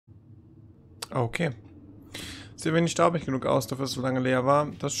Okay. Sieht wenig staubig genug aus, dafür es so lange leer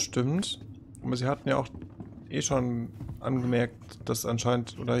war. Das stimmt. Aber sie hatten ja auch eh schon angemerkt, dass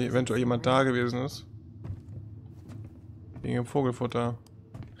anscheinend oder eventuell jemand da gewesen ist. Wegen dem Vogelfutter.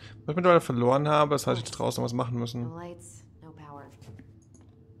 Was ich mittlerweile verloren habe, das heißt, ich hätte draußen was machen müssen.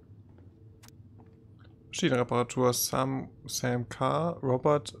 Verschiedene Reparatur. Sam K.,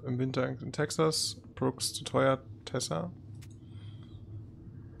 Robert im Winter in Texas, Brooks zu teuer, Tessa.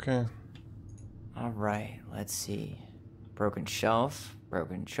 Okay. Alright, let's see. Broken shelf,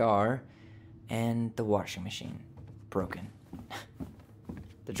 broken jar, and the washing machine. Broken.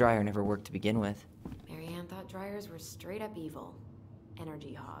 The dryer never worked to begin with. Marianne thought dryers were straight up evil.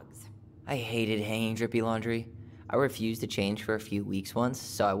 Energy hogs. I hated hanging drippy laundry. I refused to change for a few weeks once,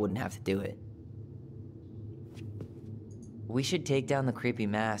 so I wouldn't have to do it. We should take down the creepy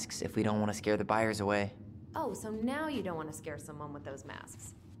masks if we don't want to scare the buyers away. Oh, so now you don't want to scare someone with those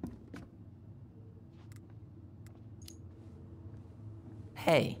masks.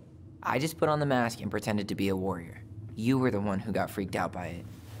 Hey, I just put on the mask and pretended to be a warrior. You were the one who got freaked out by it.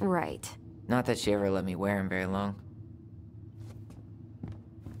 Right. Not that she ever let me wear him very long.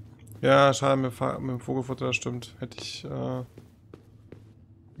 Ja, schade mit dem Vogelfutter, das stimmt. Hätte ich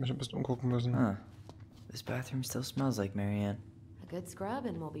mich ein bisschen umgucken müssen. Huh. This bathroom still smells like Marianne. A good scrub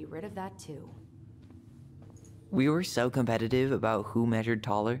and we'll be rid of that too. We were so competitive about who measured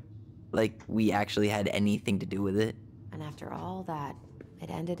taller. Like we actually had anything to do with it. And after all that, it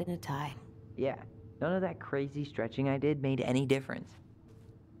ended in a tie. Yeah, none of that crazy stretching I did made any difference.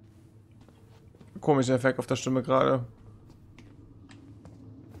 Komischer Effekt auf der Stimme gerade.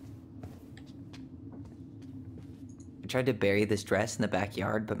 I tried to bury this dress in the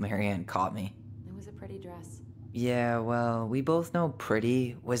backyard, but Marianne caught me. It was a pretty dress. Yeah, well, we both know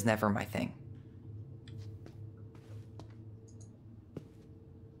pretty was never my thing.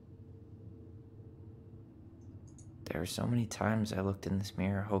 There were so many times I looked in this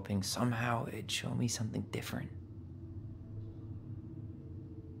mirror hoping somehow it'd show me something different.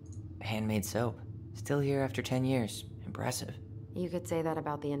 Handmade soap. Still here after 10 years. Impressive. You could say that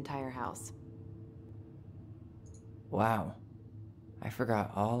about the entire house. Wow. I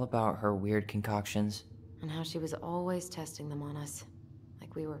forgot all about her weird concoctions. And how she was always testing them on us.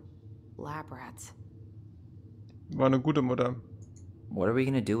 Like we were lab rats. War eine gute Mutter. What are we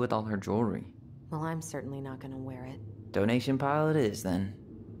gonna do with all her jewelry? Well, I'm certainly not gonna wear it. Donation pile it is, then.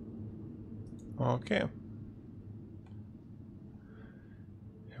 Okay.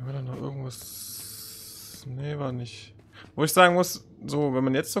 Hier war da noch irgendwas. Nee, war nicht. Wo ich sagen muss, so, wenn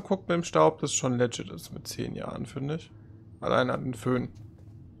man jetzt so guckt mit dem Staub, das ist schon legit ist mit 10 Jahren, finde ich. Allein an den Föhn.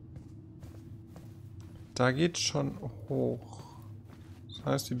 Da geht schon hoch. Das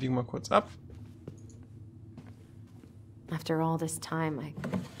heißt, wir biegen mal kurz ab. After all this time, I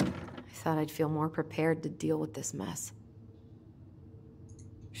thought I'd feel more prepared to deal with this mess.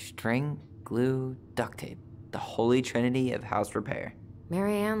 String, glue, duct tape. The holy trinity of house repair.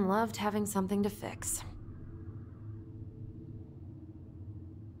 Marianne loved having something to fix.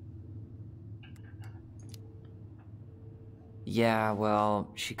 Yeah,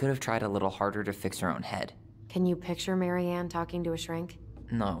 well, she could have tried a little harder to fix her own head. Can you picture Marianne talking to a shrink?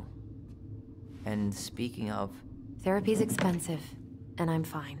 No. And speaking of... Therapy's expensive, and I'm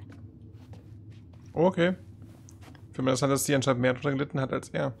fine. Okay. Für mich interessant, dass sie anscheinend mehr drunter gelitten hat als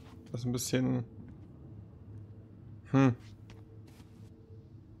er. Das ist ein bisschen...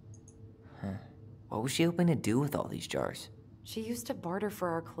 What was she hoping to do with all these jars? She used to barter for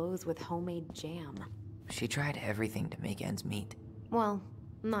our clothes with homemade jam. She tried everything to make ends meet. Well,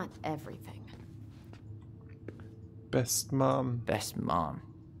 not everything. Best Mom. Best mom.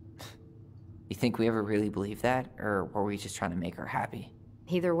 You think we ever really believed that? Or were we just trying to make her happy?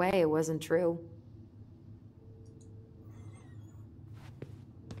 Either way, it wasn't true.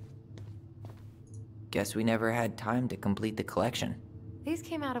 Guess we never had time to complete the collection. These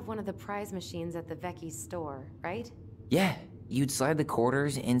came out of one of the prize machines at the Vecchi's store, right? Yeah, you'd slide the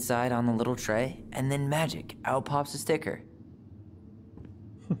quarters inside on the little tray, and then magic, out pops a sticker.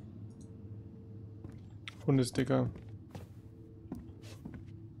 Hundesticker.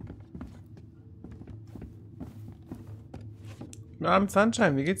 Guten Abend,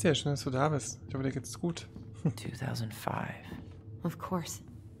 Sunshine. Wie geht's dir? Schön, dass du da bist. Ich hoffe, dir geht's gut. 2005. Of course.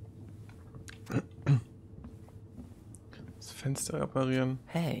 Das Fenster reparieren.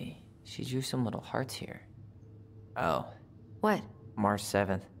 Hey, she drew some little hearts here. Oh. What? March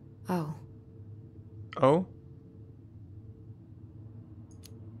 7th. Oh. Oh?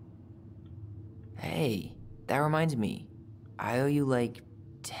 Hey, that reminds me. I owe you like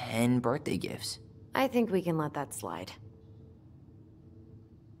 10 birthday gifts. I think we can let that slide.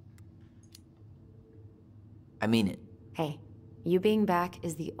 I mean it. Hey, you being back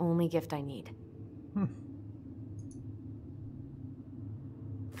is the only gift I need.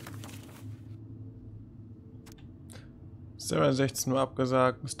 16 Uhr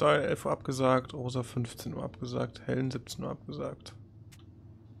abgesagt, Miss Doyle 11 Uhr abgesagt, Rosa 15 Uhr abgesagt, Helen 17 Uhr abgesagt.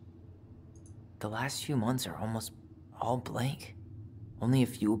 The last few months are almost all blank. Only a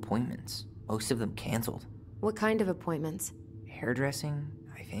few appointments. Most of them canceled. What kind of appointments? Hairdressing,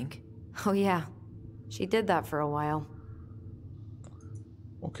 I think. Oh yeah, she did that for a while.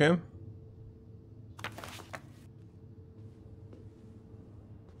 Okay.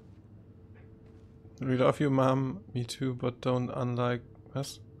 We love you, Mom. Me too, but don't unlike...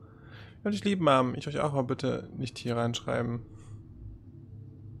 Was? Ja, ich liebe Mom. Ich euch auch, aber bitte nicht hier reinschreiben.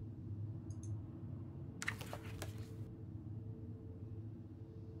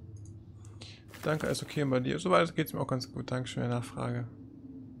 Danke, ist okay bei dir. Soweit geht's mir auch ganz gut. Dankeschön für die Nachfrage.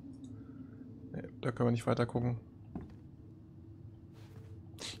 Nee, da können wir nicht weiter gucken.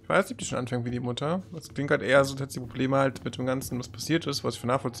 Ich weiß nicht, ob die schon anfängt wie die Mutter. Das klingt halt eher so, dass die Probleme halt mit dem Ganzen, was passiert ist, was ich für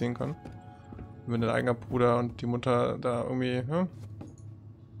nachvollziehen kann. Wenn der eigene Bruder und die Mutter da irgendwie, ja.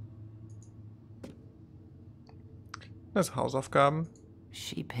 Das Hausaufgaben.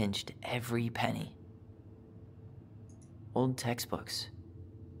 She pinched every penny. Old textbooks.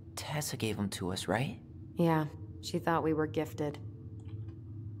 Tessa gave them to us, right? Yeah, she thought we were gifted.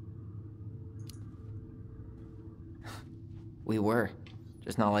 We were.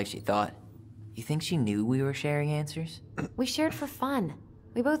 Just not like she thought. You think she knew we were sharing answers? We shared for fun.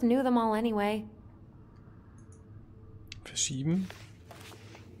 We both knew them all anyway. Verschieben.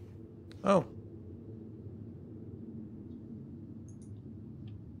 Oh.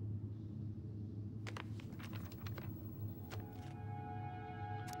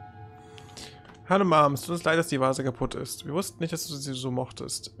 Hallo Mom, es tut uns leid, dass die Vase kaputt ist. Wir wussten nicht, dass du sie so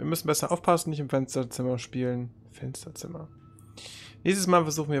mochtest. Wir müssen besser aufpassen, nicht im Fensterzimmer spielen. Fensterzimmer. Nächstes Mal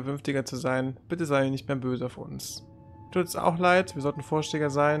versuchen wir vernünftiger zu sein. Bitte sei nicht mehr böse auf uns. Tut uns auch leid, wir sollten Vorsteher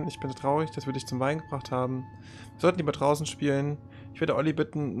sein. Ich bin so traurig, dass wir dich zum Weinen gebracht haben. Wir sollten lieber draußen spielen. Ich werde Olli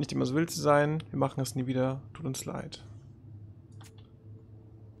bitten, nicht immer so wild zu sein. Wir machen es nie wieder. Tut uns leid.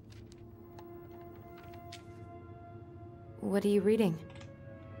 What are you reading?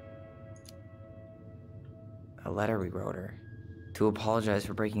 A letter we wrote her. To apologize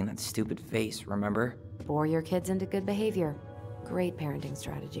for breaking that stupid vase, remember? Bore your kids into good behavior. Great parenting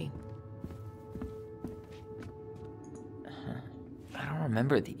strategy. I don't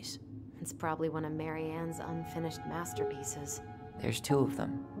remember these. It's probably one of Mary Ann's unfinished masterpieces. There's two of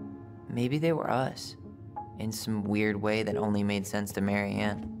them. Maybe they were us. In some weird way that only made sense to Mary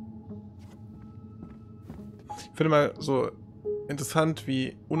Ann. Ich finde mal so interessant,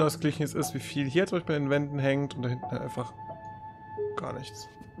 wie unausgeglichen es ist, wie viel hier zum Beispiel in den Wänden hängt und da hinten halt einfach gar nichts.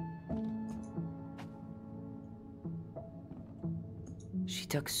 She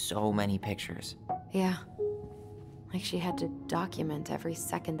took so many pictures. Yeah. Like she had to document every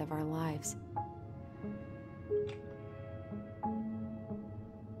second of our lives.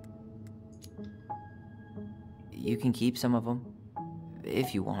 You can keep some of them,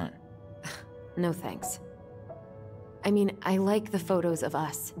 if you want. No thanks. I mean, I like the photos of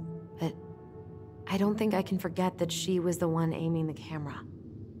us, but I don't think I can forget that she was the one aiming the camera.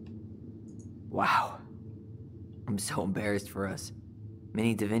 Wow. I'm so embarrassed for us.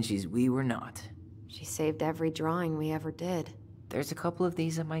 Mini Da Vinci's we were not. She saved every drawing we ever did. There's a couple of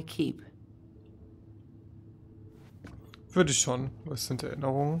these I might keep. Würde ich schon. Was sind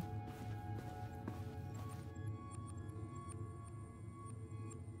Erinnerungen?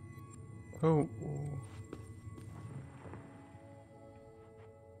 Oh.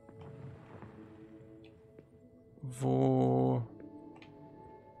 Wo?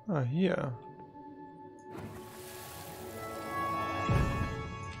 Ah, hier.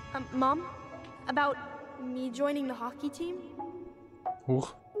 Mom? About me joining the hockey team?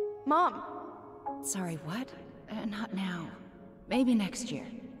 Hoch. Mom! Sorry, what? Not now. Maybe next year.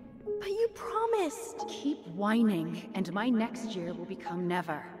 But you promised! Keep whining, and my next year will become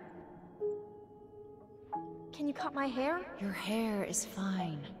never. Can you cut my hair? Your hair is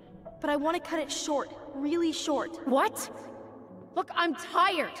fine. But I want to cut it short. Really short. What? Look, I'm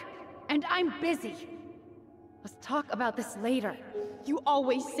tired. And I'm busy. Let's talk about this later. You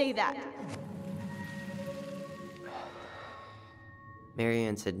always say that. Mary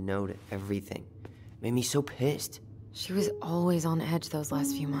Ann said no to everything. Made me so pissed. She was always on edge those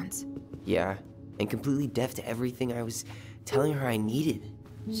last few months. Yeah, and completely deaf to everything I was telling her I needed.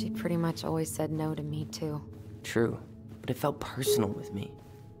 She pretty much always said no to me, too. True, but it felt personal with me.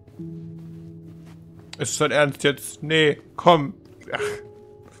 Ist dein Ernst jetzt? Nee, komm. Ach.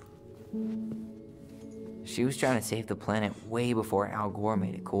 She was trying to save the planet way before Al Gore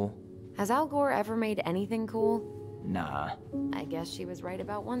made it cool. Has Al Gore ever made anything cool? Nah. I guess she was right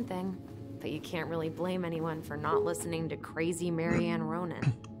about one thing. But you can't really blame anyone for not listening to crazy Marianne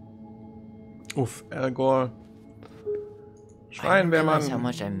Ronan. Uff, Al Gore. I didn't realize Schweinwehrmann. how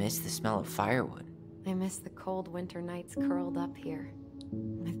much I miss the smell of firewood. I miss the cold winter nights curled up here.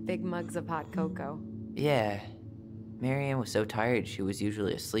 With big mugs of hot cocoa. Yeah. Marianne was so tired she was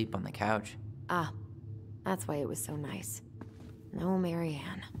usually asleep on the couch. Ah, that's why it was so nice. No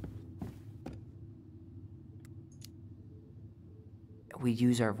Marianne. We'd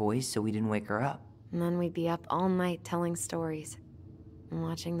use our voice so we didn't wake her up. And then we'd be up all night telling stories. And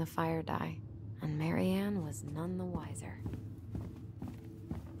watching the fire die. And Marianne was none the wiser.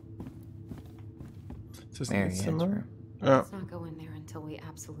 Ist das ein Marianne's Zimmer? room. Ja. Let's not go in there until we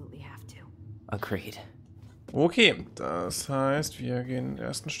absolutely have to. Agreed. Okay, das heißt, wir gehen in den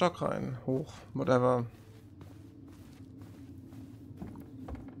ersten Stock rein. Hoch, whatever.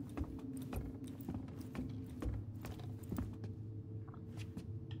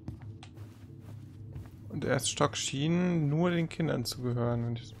 Und der erste Stock schien nur den Kindern zu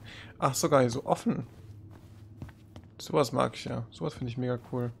gehören. Ach, sogar hier so offen. Sowas mag ich ja. Sowas finde ich mega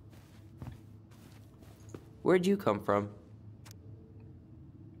cool. Where'd you come from?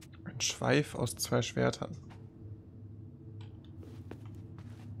 Ein Schweif aus 2 Schwertern.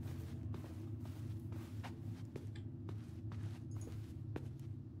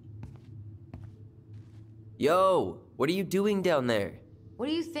 Yo, what are you doing down there? What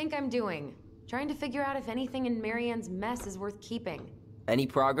do you think I'm doing? Trying to figure out if anything in Marianne's mess is worth keeping. Any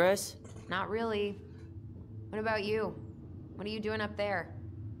progress? Not really. What about you? What are you doing up there?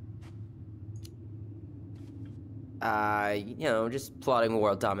 You know, just plotting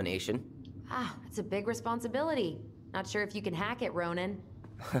world domination. Ah, it's a big responsibility. Not sure if you can hack it, Ronan.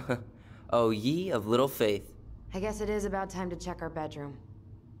 Oh, ye of little faith. I guess it is about time to check our bedroom.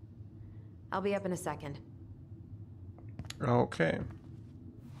 I'll be up in a second. Okay.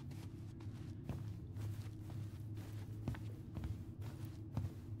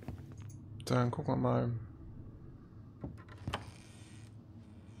 Dann gucken wir mal.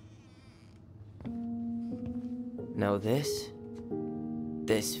 Now this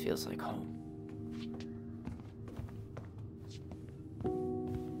feels like home.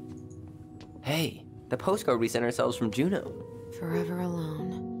 Hey, the postcard we sent ourselves from Juno. Forever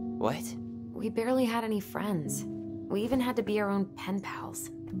alone. What? We barely had any friends. We even had to be our own pen pals.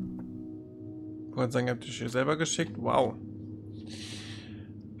 Wollte sagen, ihr habt euch hier selber geschickt? Wow.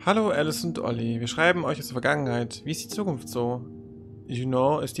 Hallo Alice und Olli. Wir schreiben euch aus der Vergangenheit. Wie ist die Zukunft so? You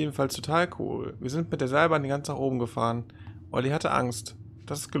know ist jedenfalls total cool. Wir sind mit der Seilbahn die ganze nach oben gefahren. Olli hatte Angst.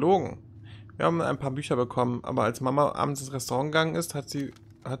 Das ist gelogen. Wir haben ein paar Bücher bekommen, aber als Mama abends ins Restaurant gegangen ist, hat sie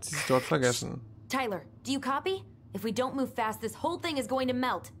dort vergessen. Tyler, do you copy? If we don't move fast, this whole thing is going to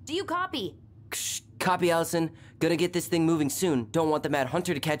melt. Do you copy? Shh, copy, Allison. Gonna get this thing moving soon. Don't want the Mad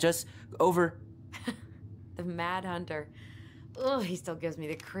Hunter to catch us. Over. The Mad Hunter. Ugh, he still gives me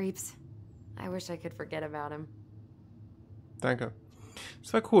the creeps. I wish I could forget about him. Danke.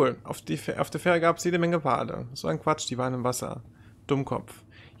 Das war cool. Auf der Fähre gab es jede Menge Wale. So ein Quatsch, die waren im Wasser. Dummkopf.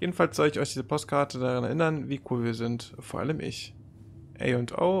 Jedenfalls soll ich euch diese Postkarte daran erinnern, wie cool wir sind. Vor allem ich.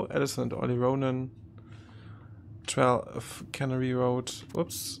 A&O, Alison und Ollie Ronan. 12 Canary Road.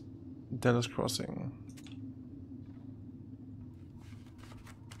 Ups. Dallas Crossing.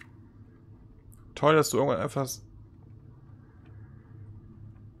 Toll, dass du irgendwann einfach...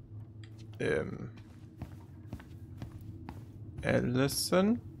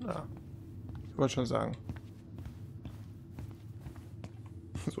 Alison? Ah, ich wollte schon sagen.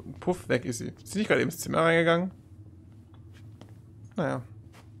 So, puff, weg ist sie. Ist sie nicht gerade eben ins Zimmer reingegangen? Naja.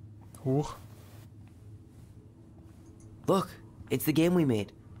 Huch. Look, it's the game we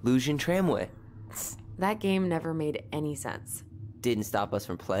made. Lusion Tramway. That game never made any sense. Didn't stop us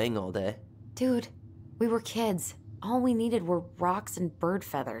from playing all day. Dude, we were kids. All we needed were rocks and bird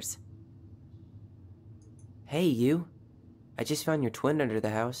feathers. Hey, you. I just found your twin under the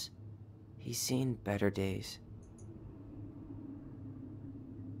house. He's seen better days.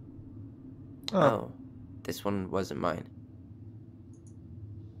 Oh, this one wasn't mine.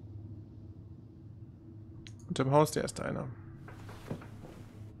 Unterm Haus der erste einer.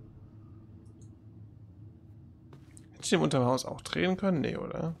 Hätte ich den unterm Haus auch drehen können? Nee,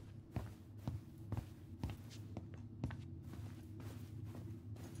 oder?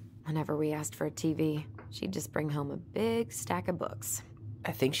 Whenever we asked for a TV, she'd just bring home a big stack of books.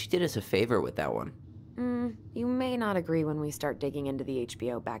 I think she did us a favor with that one. You may not agree when we start digging into the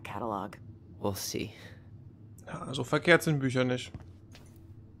HBO back catalog. We'll see. Ja, so verkehrt sind Bücher nicht.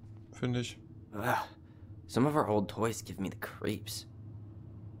 Finde ich. Ugh. Some of our old toys give me the creeps.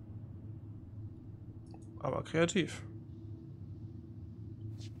 Aber kreativ.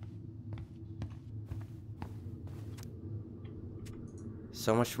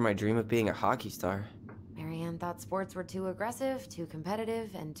 So much for my dream of being a hockey star. Marianne thought sports were too aggressive, too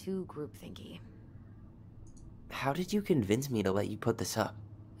competitive, and too group-thinky. How did you convince me to let you put this up?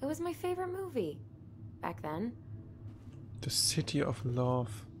 It was my favorite movie. Back then. The City of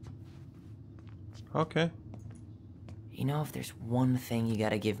Love. Okay. You know, if there's one thing you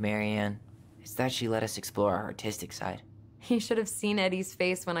gotta give Marianne, it's that she let us explore our artistic side. You should have seen Eddie's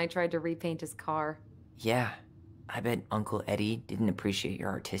face when I tried to repaint his car. Yeah, I bet Uncle Eddie didn't appreciate your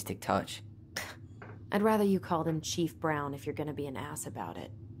artistic touch. I'd rather you called him Chief Brown if you're gonna be an ass about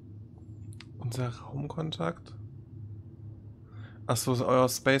it. Unser Raumkontakt? Achso, euer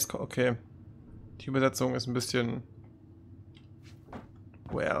Space... Okay. Die Übersetzung ist ein bisschen...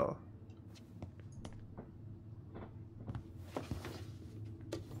 Well...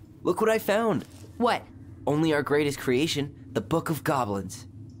 Look what I found! What? Only our greatest creation, the Book of Goblins.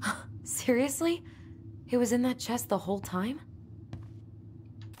 Seriously? It was in that chest the whole time?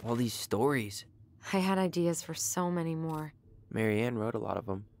 All these stories. I had ideas for so many more. Marianne wrote a lot of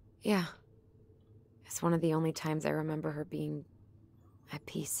them. Yeah. It's one of the only times I remember her being at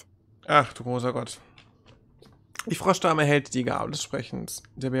peace. Ach, du großer Gott. Die Froschdame hält die Gabel des Sprechens.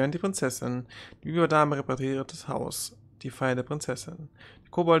 Der Bären die Prinzessin. Die Überdame repariert das Haus. Die Feier der Prinzessin. Die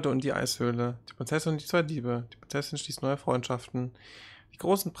Kobolde und die Eishöhle. Die Prinzessin und die zwei Diebe. Die Prinzessin schließt neue Freundschaften. Die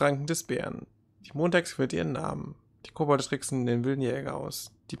großen Pranken des Bären. Die Mondhexe führt ihren Namen. Die Kobolde tricksen den wilden Jäger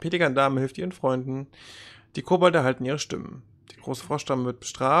aus. Die Pelikandame hilft ihren Freunden. Die Kobolde halten ihre Stimmen. Die große Froschdame wird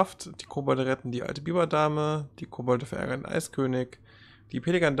bestraft. Die Kobolde retten die alte Biberdame. Die Kobolde verärgern den Eiskönig. Die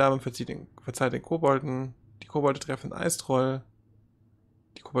Pelikandame verzeiht den Kobolden. Die Kobolde treffen den Eistroll.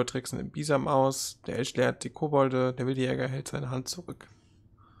 Die Kobolde tricksen den Bisam aus. Der Elch lehrt die Kobolde. Der wilde Jäger hält seine Hand zurück.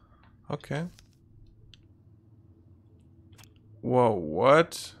 Okay. Wow,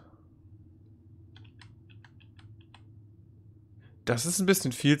 what? Das ist ein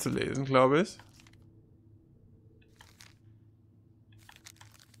bisschen viel zu lesen, glaube ich.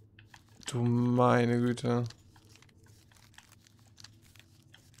 Du meine Güte.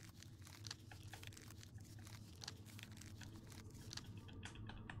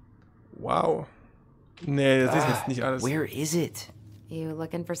 Wow. Nee, das ist jetzt nicht alles. Where is it? You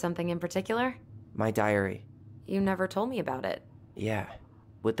looking for something in particular? My diary. You never told me about it. Yeah.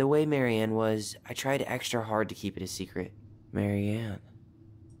 With the way Marianne was, I tried extra hard to keep it a secret. Marianne.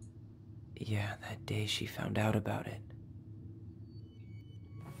 Yeah, that day she found out about it.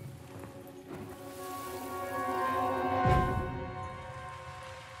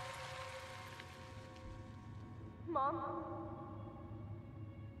 Mom?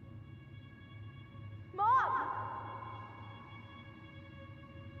 Mom!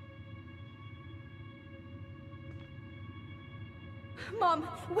 Mom,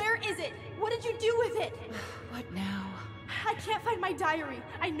 where is it? What did you do with it? What now? I can't find my diary.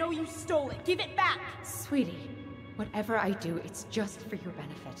 I know you stole it. Give it back. Sweetie, whatever I do, it's just for your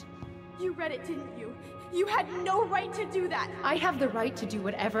benefit. You read it, didn't you? You had no right to do that. I have the right to do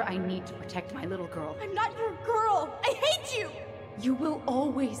whatever I need to protect my little girl. I'm not your girl. I hate you. You will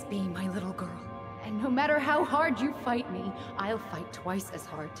always be my little girl. And no matter how hard you fight me, I'll fight twice as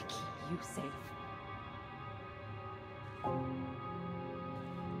hard to keep you safe.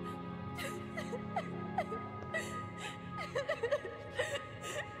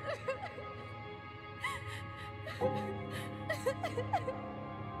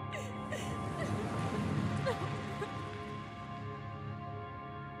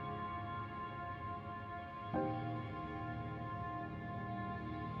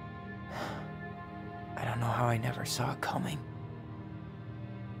 I don't know how I never saw it coming.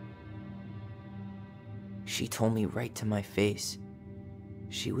 She told me right to my face.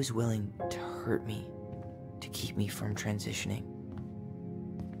 She was willing to hurt me, to keep me from transitioning.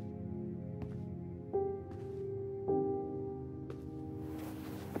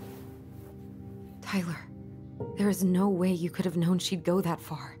 Tyler, there is no way you could have known she'd go that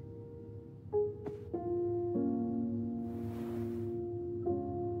far.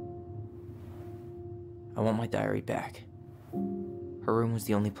 I want my diary back. Her room was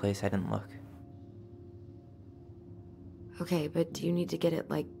the only place I didn't look. Okay, but do you need to get it,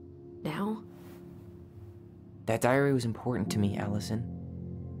 like, now? That diary was important to me, Allison.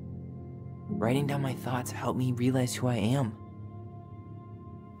 Writing down my thoughts helped me realize who I am.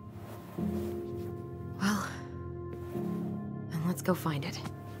 Well, then let's go find it.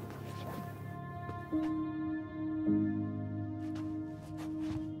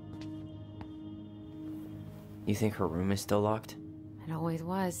 You think her room is still locked? It always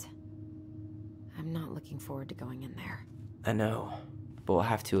was. I'm not looking forward to going in there. I know, but we'll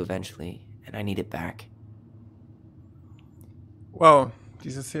have to eventually, and I need it back. Wow,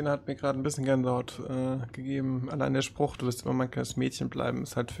 diese Szene hat mir gerade ein bisschen Gänsehaut gegeben. Allein der Spruch, du wirst immer mein kleines Mädchen bleiben,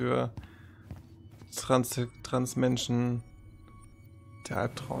 ist halt für Trans-Menschen der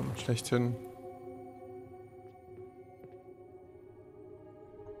Albtraum schlechthin.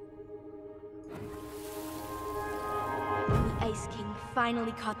 The Ice King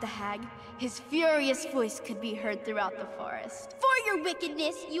finally caught the hag. His furious voice could be heard throughout the forest. For your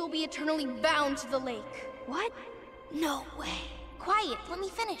wickedness, you will be eternally bound to the lake. What? No way. Quiet, let me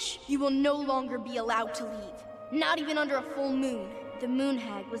finish. You will no longer be allowed to leave. Not even under a full moon. The moon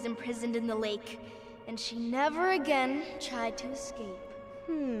hag was imprisoned in the lake, and she never again tried to escape.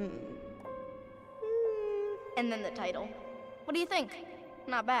 And then the title. What do you think?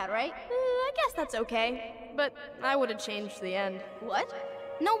 Not bad, right? I guess that's okay. But I would have changed the end. What?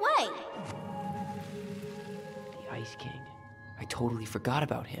 No way! The Ice King. I totally forgot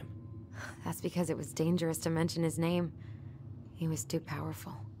about him. That's because it was dangerous to mention his name. He was too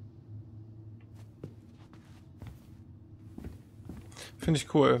powerful. Finde ich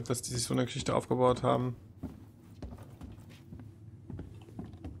cool, dass die sich so eine Geschichte aufgebaut haben.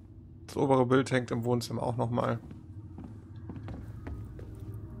 Das obere Bild hängt im Wohnzimmer auch nochmal.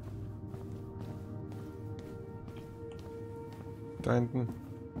 Da hinten.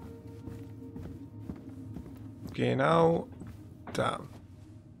 Genau da.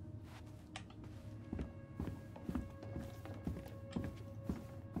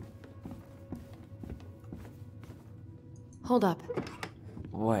 Hold up.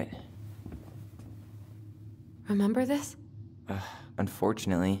 What? Remember this?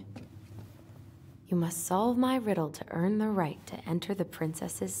 Unfortunately. You must solve my riddle to earn the right to enter the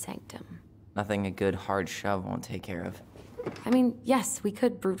princess's sanctum. Nothing a good hard shove won't take care of. I mean, yes, we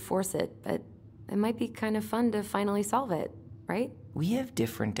could brute force it, but it might be kind of fun to finally solve it, right? We have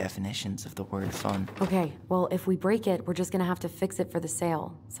different definitions of the word fun. Okay, well, if we break it, we're just gonna have to fix it for the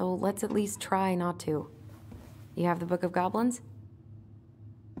sale. So let's at least try not to. You have the Book of Goblins?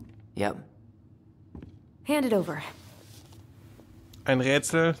 Yep. Hand it over. Ein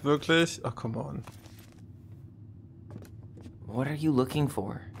Rätsel, wirklich? Oh, come on. What are you looking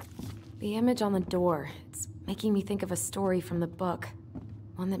for? The image on the door. It's making me think of a story from the book.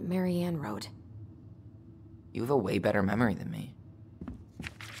 One that Marianne wrote. You have a way better memory than me.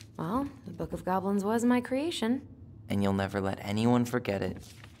 Well, the Book of Goblins was my creation. And you'll never let anyone forget it.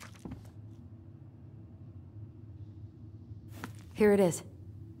 Here it is.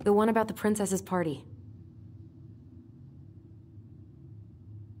 The one about the princess's party.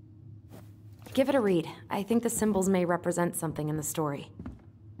 Give it a read. I think the symbols may represent something in the story.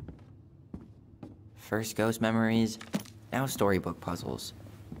 First ghost memories, now storybook puzzles.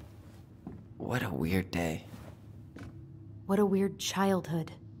 What a weird day. What a weird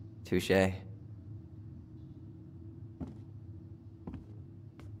childhood. Touché.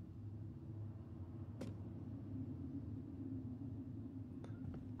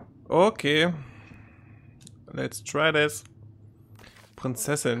 Okay. Let's try this.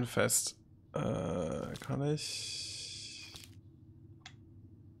 Prinzessinnenfest. Kann ich...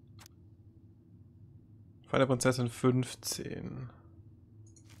 Feine Prinzessin 15.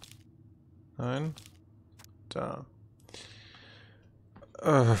 Nein. Da.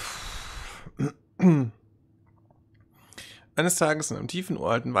 Eines Tages in einem tiefen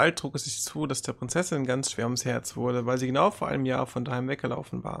uralten Wald trug es sich zu, dass der Prinzessin ganz schwer ums Herz wurde, weil sie genau vor einem Jahr von daheim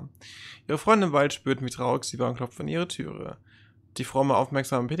weggelaufen war. Ihre Freunde im Wald spürten, wie traurig sie war und klopften an ihre Türe. Die fromme,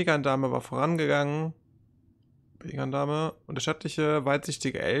 aufmerksame Pelikandame war vorangegangen, und der stattliche,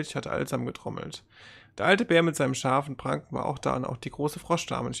 weitsichtige Elch hatte allsam getrommelt. Der alte Bär mit seinem scharfen Pranken war auch da und auch die große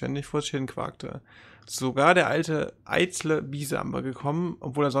Froschdame, die ständig vor sich hin quakte. Sogar der alte, eitle Bisam war gekommen,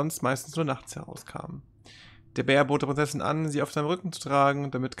 obwohl er sonst meistens nur nachts herauskam. Der Bär bot der Prinzessin an, sie auf seinem Rücken zu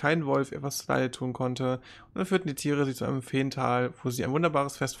tragen, damit kein Wolf ihr was zu Leide tun konnte, und dann führten die Tiere sie zu einem Feental, wo sie ein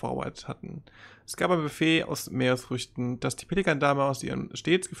wunderbares Fest vorbereitet hatten. Es gab ein Buffet aus Meeresfrüchten, das die Pelikandame aus ihrem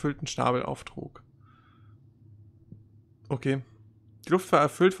stets gefüllten Schnabel auftrug. Okay. Die Luft war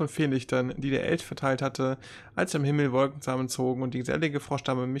erfüllt von Feenlichtern, die der Elch verteilt hatte, als am Himmel Wolken zusammenzogen und die gesellige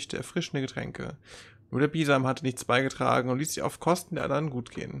Froschdame mischte erfrischende Getränke. Nur der Bisam hatte nichts beigetragen und ließ sich auf Kosten der anderen gut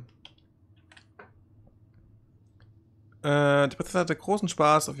gehen. Die Prinzessin hatte großen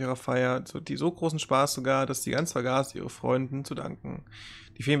Spaß auf ihrer Feier, so großen Spaß sogar, dass sie ganz vergaß, ihre Freunden zu danken.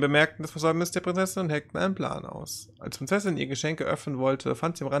 Die Feen bemerkten das Versäumnis der Prinzessin und heckten einen Plan aus. Als die Prinzessin ihr Geschenke öffnen wollte,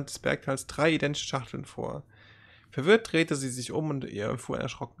 fand sie am Rand des Bergtals 3 identische Schachteln vor. Verwirrt drehte sie sich um und ihr erfuhr ein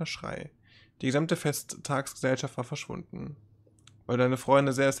erschrockener Schrei. Die gesamte Festtagsgesellschaft war verschwunden. Weil du deine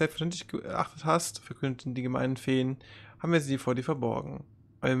Freunde sehr selbstverständlich geachtet hast, verkündeten die gemeinen Feen, haben wir sie vor dir verborgen.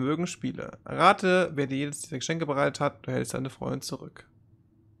 Weil wir mögen Spiele. Errate, wer dir jedes dieser Geschenke bereitet hat, du hältst deine Freunde zurück.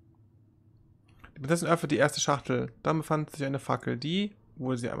 Die Prinzessin öffnete die erste Schachtel. Dann befand sich eine Fackel, die,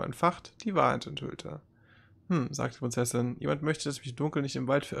 wurde sie einmal entfacht, die Wahrheit enthüllte. Sagte die Prinzessin, jemand möchte, dass ich mich im Dunkeln nicht im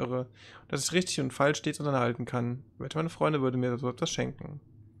Wald verirre und dass ich richtig und falsch stets unterhalten kann. Welche meine Freunde würde mir so etwas schenken.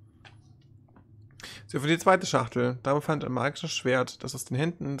 Sie öffnete die zweite Schachtel. Da befand ein magisches Schwert, das aus den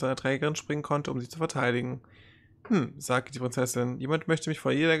Händen seiner Trägerin springen konnte, um sie zu verteidigen. Sagte die Prinzessin, jemand möchte mich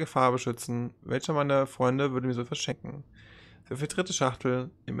vor jeder Gefahr beschützen. Welcher meiner Freunde würde mir so etwas schenken? Sie öffnete die dritte Schachtel.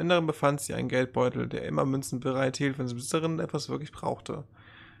 Im Inneren befand sich ein Geldbeutel, der immer Münzen bereithielt, wenn die Besitzerin etwas wirklich brauchte.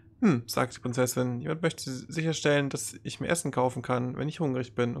 Sagte die Prinzessin, jemand möchte sicherstellen, dass ich mir Essen kaufen kann, wenn ich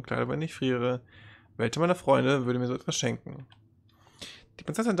hungrig bin und Kleider, wenn ich friere. Welcher meiner Freunde würde mir so etwas schenken? Die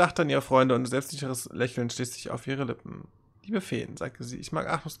Prinzessin dachte an ihre Freunde und ein selbstsicheres Lächeln stieß sich auf ihre Lippen. Liebe Feen, sagte sie, ich mag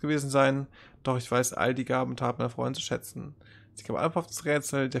achtlos gewesen sein, doch ich weiß all die Gaben und Taten meiner Freunde zu schätzen. Sie gab Antwort auf das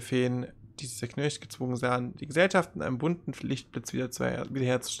Rätsel der Feen, die sich zerknirscht gezwungen sahen, die Gesellschaft in einem bunten Lichtblitz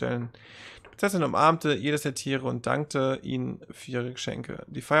wiederherzustellen. Die Prinzessin umarmte jedes der Tiere und dankte ihnen für ihre Geschenke,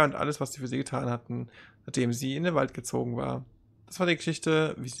 die Feier und alles, was sie für sie getan hatten, nachdem sie in den Wald gezogen war. Das war die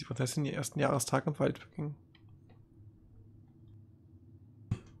Geschichte, wie die Prinzessin ihren ersten Jahrestag im Wald beging.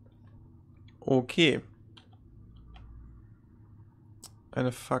 Okay.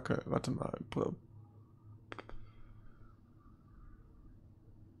 Eine Fackel. Warte mal.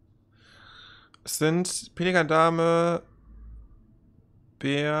 Es sind Pelikandame,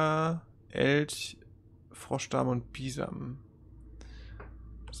 Bär, Elch, Froschdame und Bisam.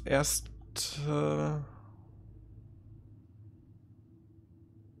 Das erste...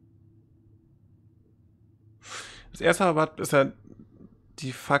 Das erste ist ja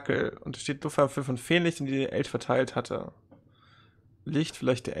die Fackel. Und es steht Luftwaffe 5 von Feenlicht, die der Elch verteilt hatte. Licht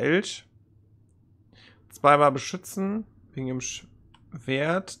vielleicht der Elch. 2 war beschützen, wegen dem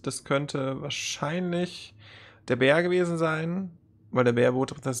Schwert. Das könnte wahrscheinlich der Bär gewesen sein, weil der Bär bot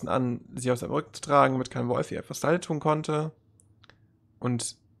der Prinzessin an, sie auf seinem Rücken zu tragen, damit kein Wolf ihr etwas Leid tun konnte.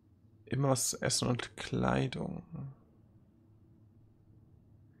 Und immer was zu essen und Kleidung.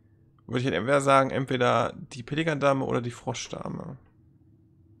 Würde ich halt entweder sagen, entweder die Pelikandame oder die Froschdame.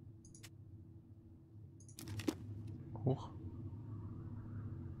 Hoch.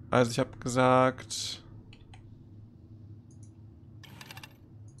 Also ich habe gesagt...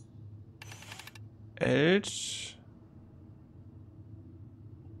 Elch...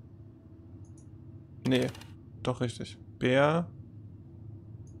 Nee, doch richtig. Bär...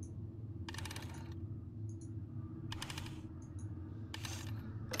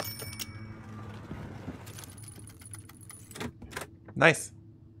 Nice.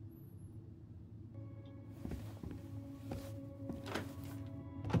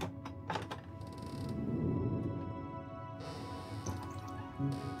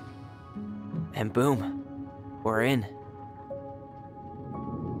 And boom, we're in.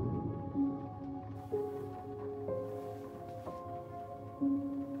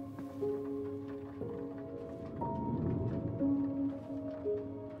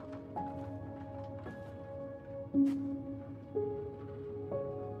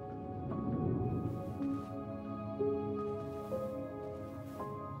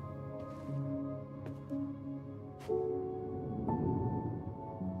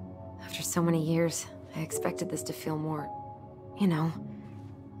 After so many years, I expected this to feel more, you know,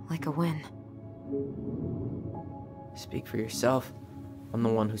 like a win. Speak for yourself. I'm the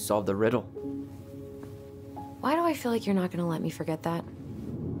one who solved the riddle. Why do I feel like you're not gonna let me forget that?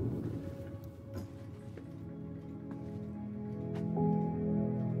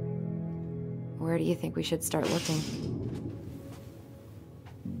 Where do you think we should start looking?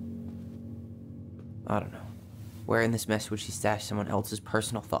 I don't know. Where in this mess would she stash someone else's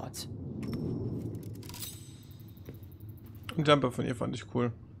personal thoughts? Den Jumper von ihr fand ich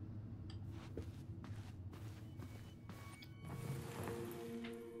cool.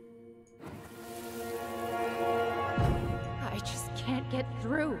 I just can't get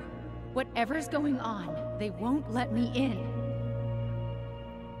through. Whatever's going on, they won't let me in.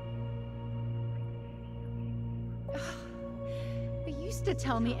 They used to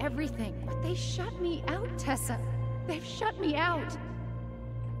tell me everything, but they shut me out, Tessa. They've shut me out.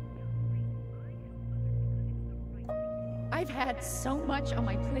 I've had so much on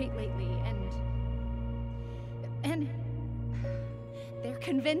my plate lately, and they're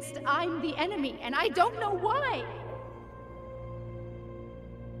convinced I'm the enemy, and I don't know why.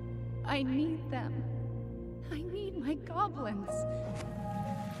 I need them. I need My goblins.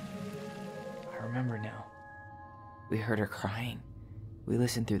 I remember now. We heard her crying. We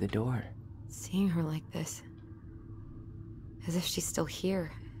listened through the door. Seeing her like this, as if she's still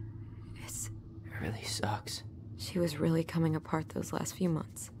here, It really sucks. she was really coming apart those last few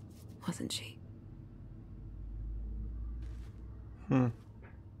months, wasn't she?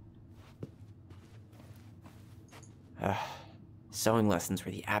 Sewing lessons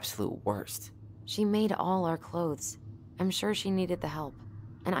were the absolute worst. She made all our clothes. I'm sure she needed the help.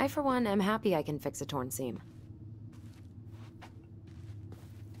 And I, for one, am happy I can fix a torn seam.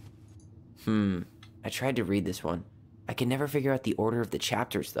 I tried to read this one. I could never figure out the order of the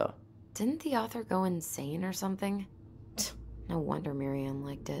chapters, though. Didn't the author go insane or something? No wonder Marianne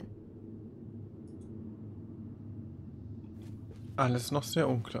liked it. Alles noch sehr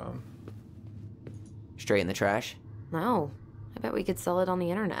unklar. Straight in the trash? No, I bet we could sell it on the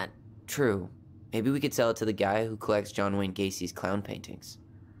internet. True. Maybe we could sell it to the guy who collects John Wayne Gacy's clown paintings.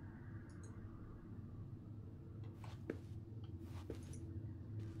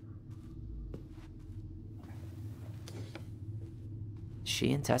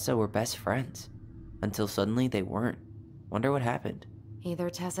 She and Tessa were best friends. Until suddenly they weren't. Wonder what happened. Either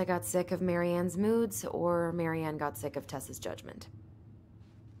Tessa got sick of Marianne's moods, or Marianne got sick of Tessa's judgment.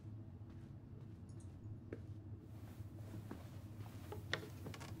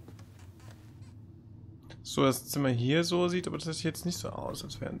 So, das Zimmer hier so sieht aber das jetzt nicht so aus,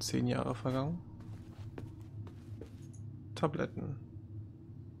 als wären 10 Jahre vergangen. Tabletten.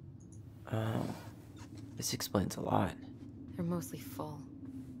 Oh. This explains a lot. They're mostly full.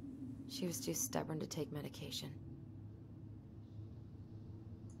 She was too stubborn to take medication.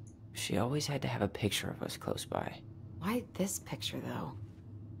 She always had to have a picture of us close by. Why this picture, though?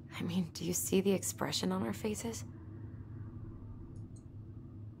 I mean, do you see the expression on our faces?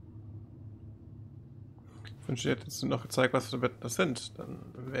 Ich wünschte, ihr hättet noch gezeigt, was für Betten das sind. Dann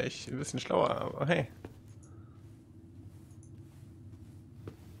wäre ich ein bisschen schlauer, aber hey.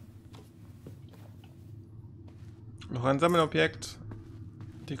 Noch ein Sammelobjekt.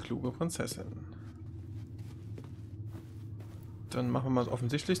 Die kluge Prinzessin. Dann machen wir mal das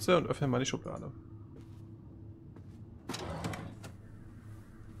Offensichtlichste und öffnen mal die Schublade.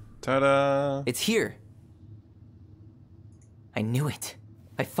 Tada! It's here! I knew it.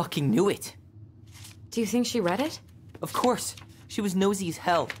 I fucking knew it! Do you think she read it? Of course! She was nosy as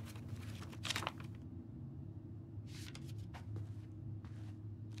hell.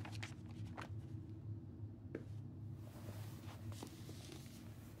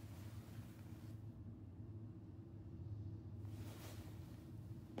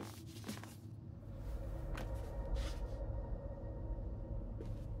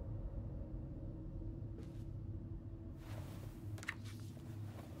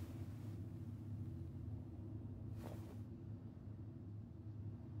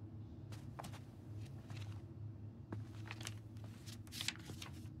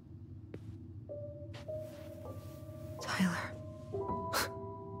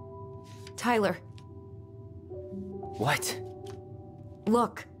 Tyler. What?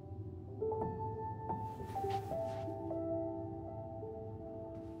 Look.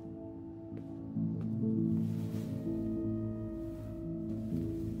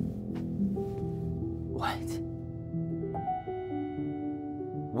 What?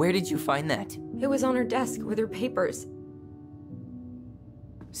 Where did you find that? It was on her desk with her papers.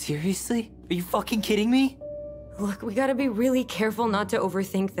 Seriously? Are you fucking kidding me? Look, we gotta be really careful not to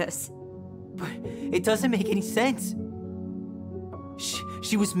overthink this. But it doesn't make any sense.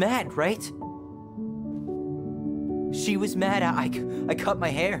 She was mad, right? She was mad I cut my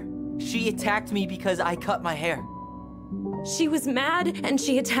hair. She attacked me because I cut my hair. She was mad and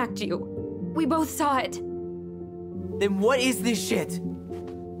she attacked you. We both saw it. Then what is this shit?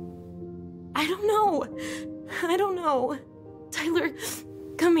 I don't know. I don't know. Tyler,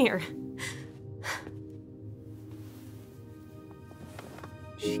 come here.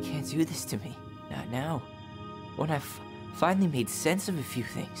 She can't do this to me. Not now. When I've finally made sense of a few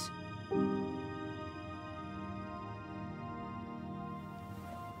things.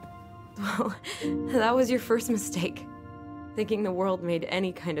 Well, that was your first mistake. Thinking the world made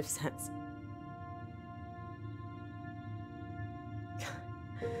any kind of sense.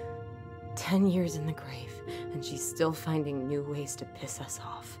 10 years in the grave, and she's still finding new ways to piss us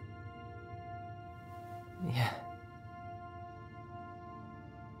off. Yeah.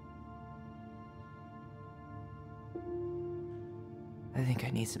 I think I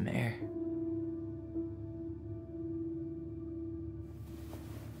need some air.